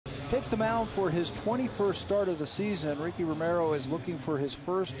Takes the mound for his 21st start of the season. Ricky Romero is looking for his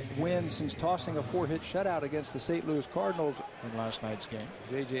first win since tossing a 4-hit shutout against the St. Louis Cardinals in last night's game.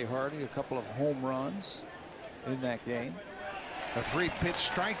 J.J. Hardy, a couple of home runs in that game. A 3-pitch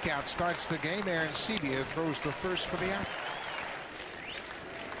strikeout starts the game. Aaron Sebia throws to first for the out.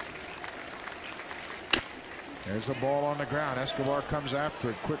 There's a ball on the ground. Escobar comes after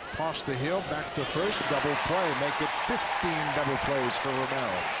it. Quick toss to Hill. Back to first. Double play. Make it 15 double plays for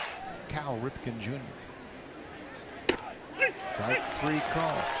Romero. Cal Ripken Jr. Strike 3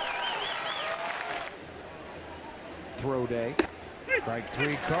 call. Throw day. Strike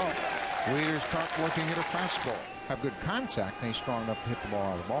 3 call. Leaders caught working at a fastball. Have good contact, and he's strong enough to hit the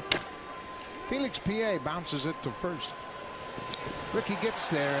ball out of the ballpark. Felix P.A. bounces it to first. Ricky gets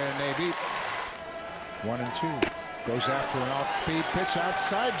there, and they beat 1-2. Goes after an off-speed pitch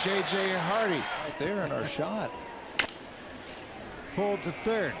outside. J.J. Hardy. Right there in our shot. Pulled to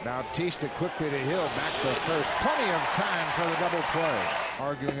third. Bautista quickly to Hill. Back to first. Plenty of time for the double play.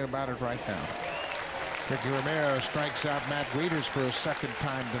 Arguing about it right now. Ricky Romero strikes out Matt Wieters for a second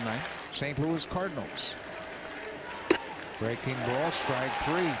time tonight. St. Louis Cardinals. Breaking ball, strike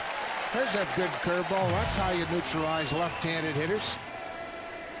 3. There's that good curveball. That's how you neutralize left-handed hitters.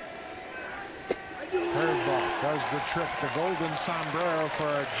 Curveball does the trick. The golden sombrero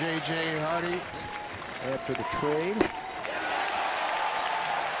for J.J. Hardy. After the trade.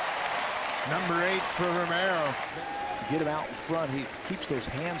 Number 8 for Romero. Get him out in front. He keeps those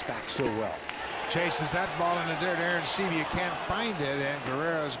hands back so well. Chases that ball in the dirt. Aaron Sebia can't find it, and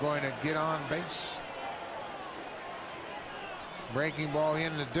Guerrero is going to get on base. Breaking ball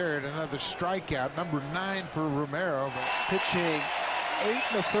in the dirt. Another strikeout. Number 9 for Romero. Pitching 8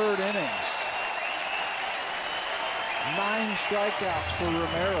 1/3 innings. 9 strikeouts for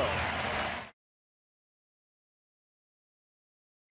Romero.